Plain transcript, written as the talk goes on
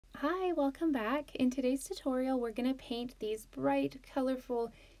Hi, welcome back. In today's tutorial, we're going to paint these bright,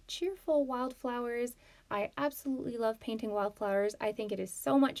 colorful, cheerful wildflowers. I absolutely love painting wildflowers. I think it is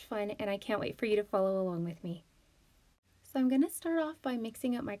so much fun and I can't wait for you to follow along with me. So I'm going to start off by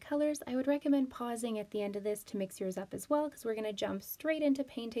mixing up my colors. I would recommend pausing at the end of this to mix yours up as well because we're going to jump straight into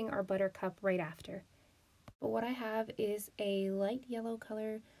painting our buttercup right after. But what I have is a light yellow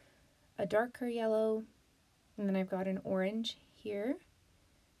color, a darker yellow, and then I've got an orange here.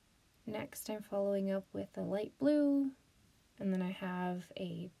 Next, I'm following up with a light blue, and then I have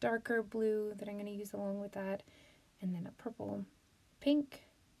a darker blue that I'm going to use along with that, and then a purple, pink,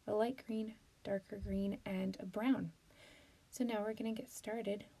 a light green, darker green, and a brown. So now we're going to get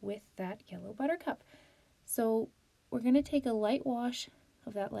started with that yellow buttercup. So we're going to take a light wash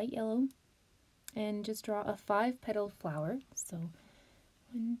of that light yellow and just draw a 5-petaled flower. So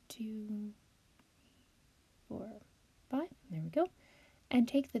 1, 2, 3, 4, 5, there we go. And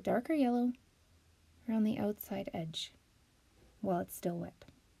take the darker yellow around the outside edge while it's still wet.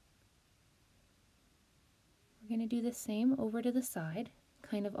 We're going to do the same over to the side,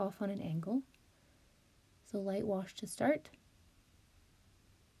 kind of off on an angle. So light wash to start.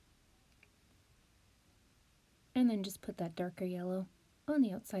 And then just put that darker yellow on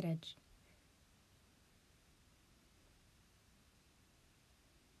the outside edge.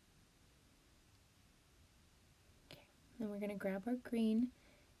 Then we're going to grab our green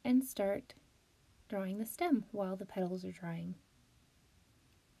and start drawing the stem while the petals are drying.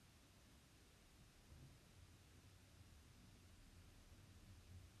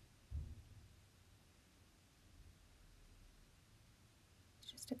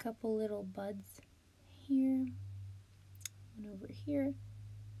 Just a couple little buds here, one over here.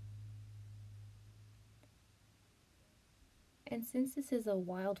 And since this is a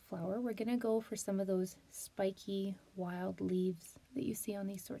wildflower, we're going to go for some of those spiky wild leaves that you see on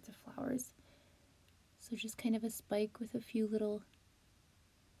these sorts of flowers. So just kind of a spike with a few little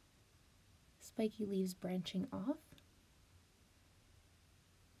spiky leaves branching off.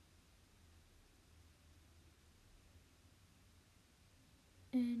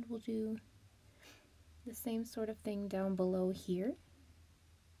 And we'll do the same sort of thing down below here.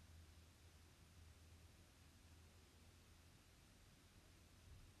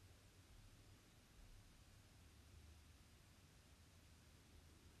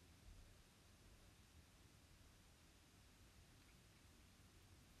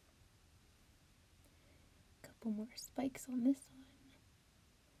 Couple more spikes on this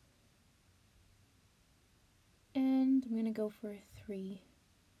one. And I'm going to go for a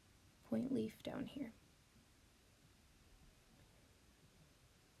 3-point leaf down here.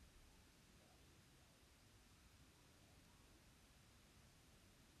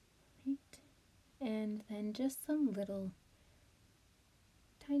 Right. And then just some little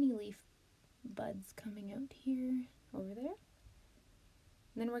tiny leaf buds coming out here, over there.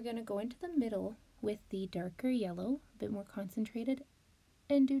 And then we're going to go into the middle with the darker yellow, a bit more concentrated,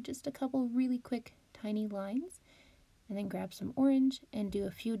 and do just a couple really quick tiny lines, and then grab some orange and do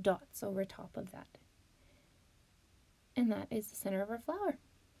a few dots over top of that. And that is the center of our flower.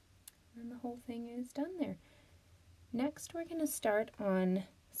 And the whole thing is done there. Next, we're going to start on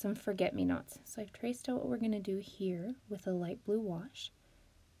some forget-me-nots. So I've traced out what we're going to do here with a light blue wash.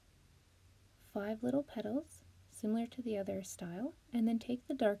 5 little petals, similar to the other style, and then take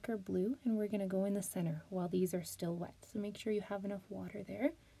the darker blue and we're going to go in the center while these are still wet. So make sure you have enough water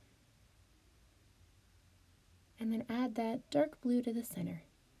there. And then add that dark blue to the center.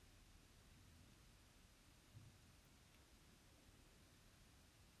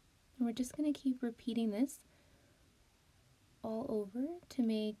 And we're just going to keep repeating this all over to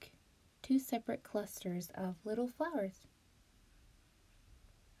make 2 separate clusters of little flowers.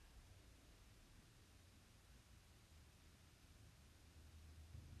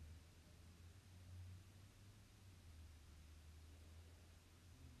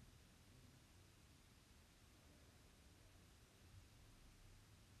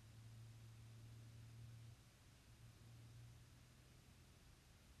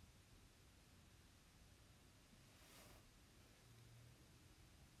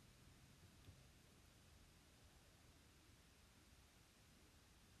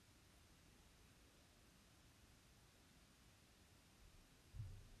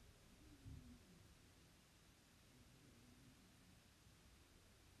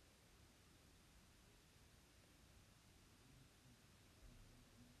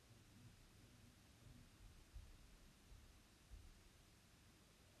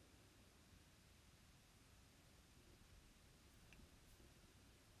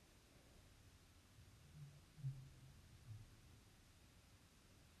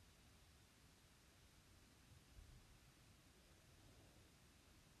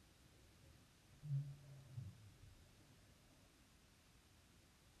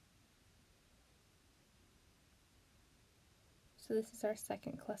 So this is our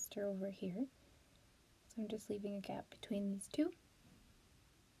second cluster over here. So I'm just leaving a gap between these two.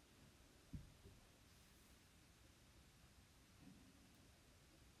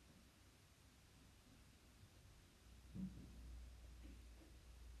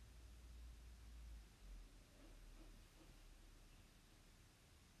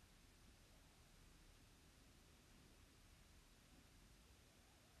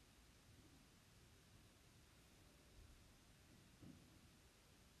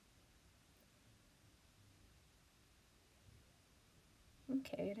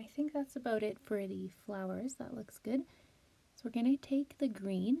 Okay, and I think that's about it for the flowers. That looks good. So we're going to take the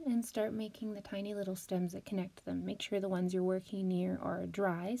green and start making the tiny little stems that connect them. Make sure the ones you're working near are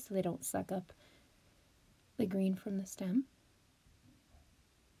dry so they don't suck up the green from the stem.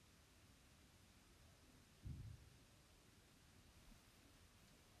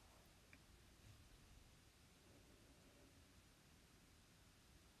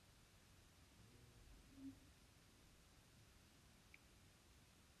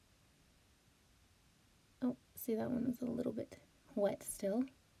 Oh, see, that one was a little bit wet still.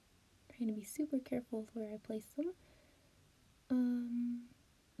 Trying to be super careful with where I place them.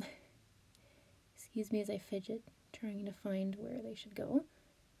 Excuse me as I fidget, trying to find where they should go.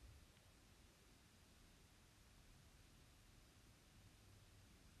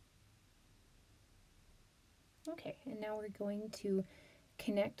 Okay, and now we're going to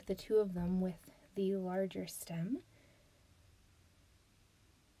connect the two of them with the larger stem.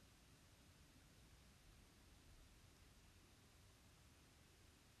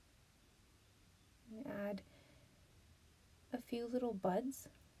 And add a few little buds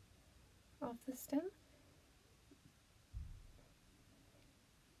off the stem.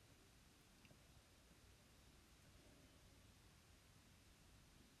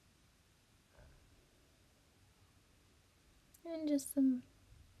 And just some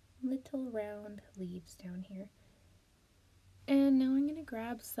little round leaves down here. And now I'm going to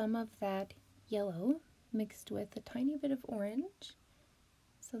grab some of that yellow mixed with a tiny bit of orange.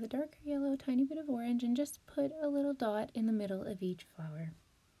 So the darker yellow, tiny bit of orange, and just put a little dot in the middle of each flower.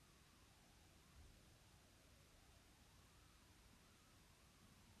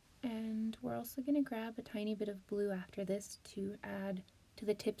 And we're also going to grab a tiny bit of blue after this to add to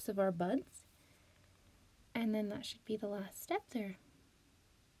the tips of our buds. And then that should be the last step there.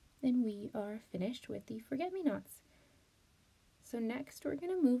 And we are finished with the forget-me-nots. So next we're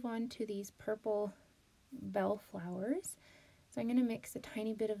going to move on to these purple bell flowers. So I'm going to mix a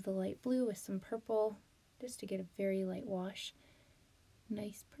tiny bit of the light blue with some purple just to get a very light wash.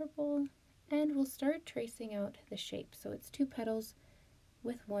 Nice purple. And we'll start tracing out the shape. So it's two petals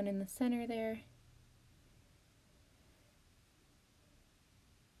with one in the center there.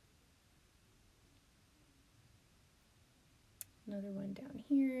 Another one down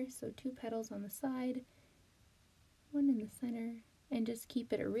here, so two petals on the side, one in the center, and just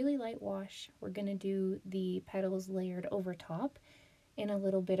keep it a really light wash. We're going to do the petals layered over top in a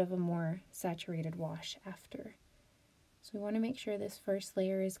little bit of a more saturated wash after. So we want to make sure this first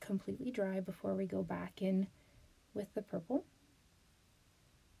layer is completely dry before we go back in with the purple.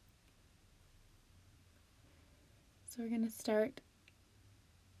 So we're going to start,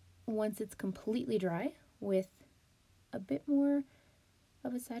 once it's completely dry, with a bit more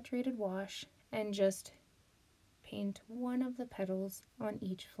of a saturated wash and just paint one of the petals on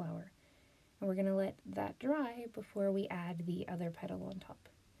each flower. And we're going to let that dry before we add the other petal on top.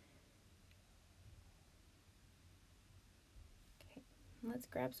 Okay, let's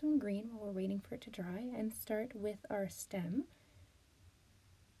grab some green while we're waiting for it to dry and start with our stem.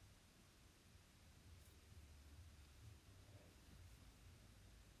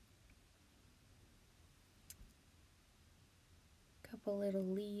 Couple little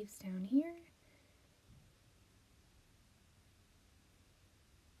leaves down here.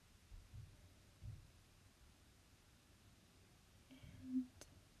 And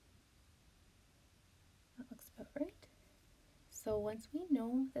that looks about right. So once we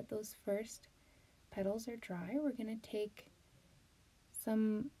know that those first petals are dry, we're going to take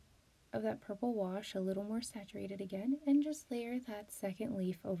some of that purple wash, a little more saturated again, and just layer that second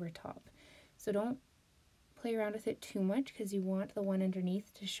leaf over top. So don't play around with it too much because you want the one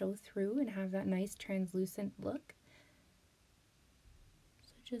underneath to show through and have that nice translucent look.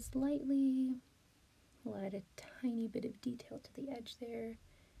 So just lightly, we'll add a tiny bit of detail to the edge there.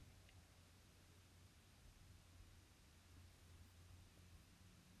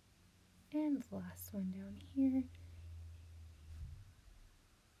 And the last one down here.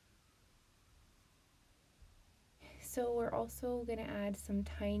 So we're also going to add some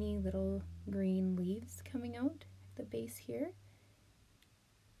tiny little green leaves coming out at the base here.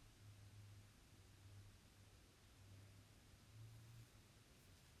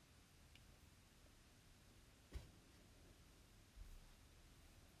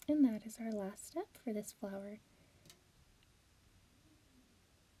 And that is our last step for this flower.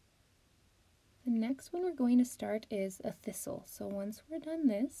 The next one we're going to start is a thistle. So once we're done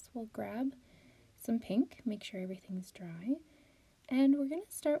this, we'll grab some pink, make sure everything's dry, and we're going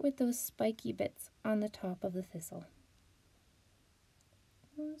to start with those spiky bits on the top of the thistle.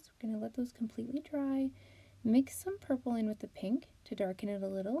 So we're going to let those completely dry, mix some purple in with the pink to darken it a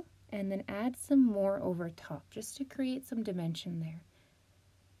little, and then add some more over top just to create some dimension there.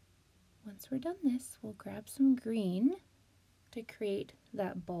 Once we're done this, we'll grab some green to create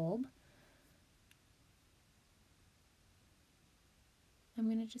that bulb. I'm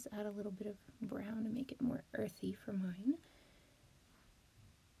going to just add a little bit of brown to make it more earthy for mine.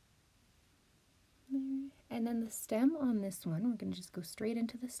 There. And then the stem on this one, we're going to just go straight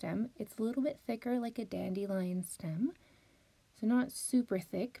into the stem. It's a little bit thicker, like a dandelion stem. So not super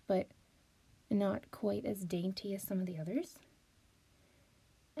thick, but not quite as dainty as some of the others.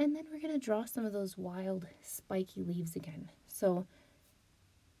 And then we're going to draw some of those wild spiky leaves again. So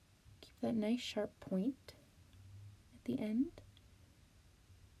keep that nice sharp point at the end.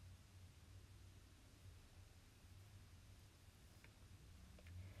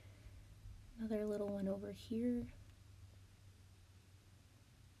 Another little one over here.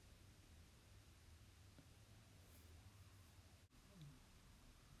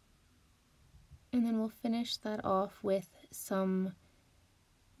 And then we'll finish that off with some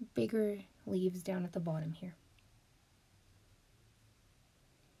bigger leaves down at the bottom here.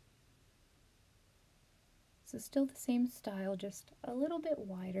 So still the same style, just a little bit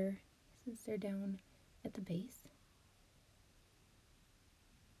wider since they're down at the base.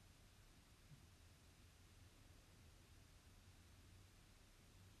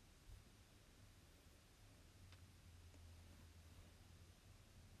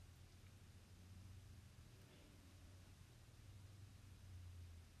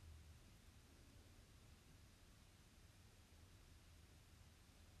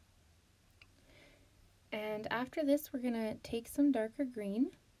 And after this, we're going to take some darker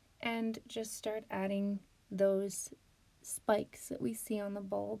green and just start adding those spikes that we see on the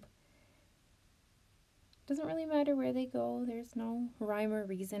bulb. Doesn't really matter where they go, there's no rhyme or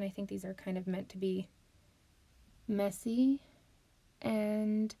reason. I think these are kind of meant to be messy.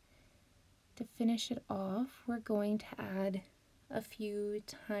 And to finish it off, we're going to add a few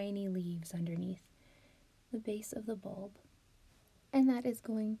tiny leaves underneath the base of the bulb. And that is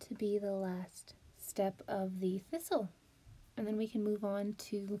going to be the last step of the thistle. And then we can move on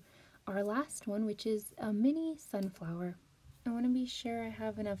to our last one, which is a mini sunflower. I want to be sure I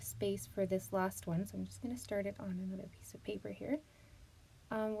have enough space for this last one, so I'm just going to start it on another piece of paper here.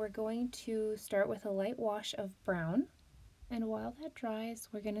 We're going to start with a light wash of brown, and while that dries,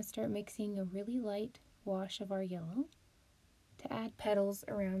 we're going to start mixing a really light wash of our yellow to add petals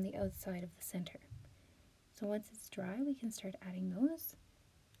around the outside of the center. So once it's dry, we can start adding those.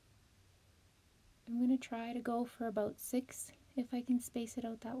 I'm going to try to go for about 6 if I can space it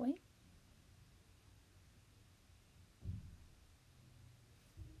out that way.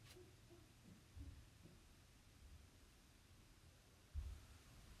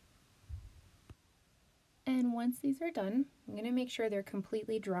 And once these are done, I'm going to make sure they're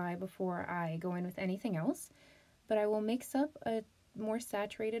completely dry before I go in with anything else. But I will mix up a more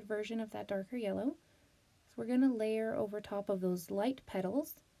saturated version of that darker yellow. So we're going to layer over top of those light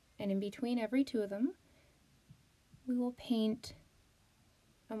petals, and in between every 2 of them, we will paint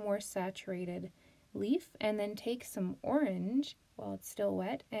a more saturated leaf, and then take some orange while it's still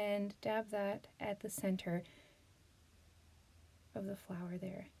wet and dab that at the center of the flower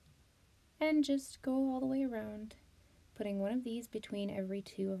there. And just go all the way around, putting one of these between every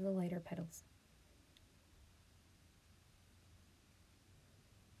 2 of the lighter petals.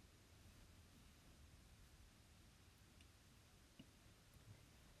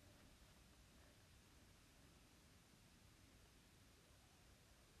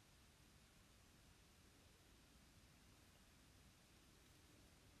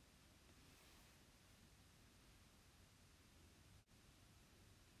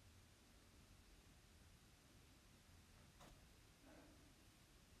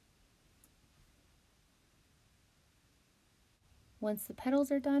 Once the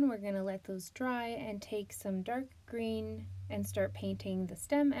petals are done, we're going to let those dry and take some dark green and start painting the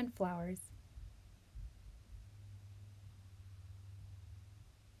stem and flowers.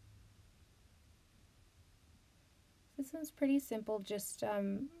 This one's pretty simple, just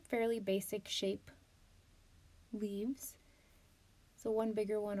fairly basic shape leaves. So one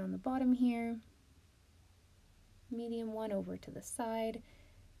bigger one on the bottom here, medium one over to the side,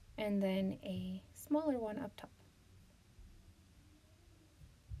 and then a smaller one up top.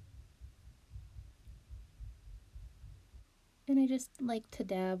 And I just like to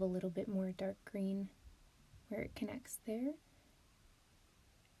dab a little bit more dark green where it connects there.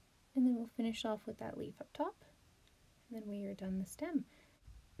 And then we'll finish off with that leaf up top. And then we are done the stem.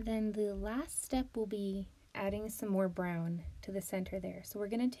 Then the last step will be adding some more brown to the center there. So we're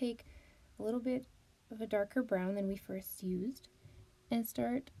going to take a little bit of a darker brown than we first used and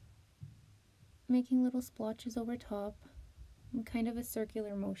start making little splotches over top and kind of a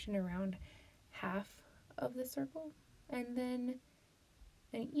circular motion around half of the circle. And then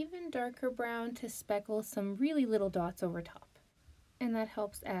an even darker brown to speckle some really little dots over top. And that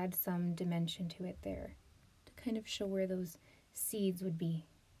helps add some dimension to it there to kind of show where those seeds would be.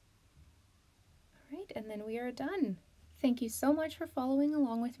 All right, and then we are done. Thank you so much for following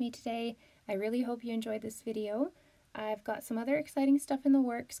along with me today. I really hope you enjoyed this video. I've got some other exciting stuff in the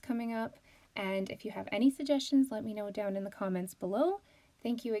works coming up, and if you have any suggestions, let me know down in the comments below.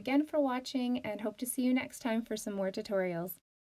 Thank you again for watching, and hope to see you next time for some more tutorials.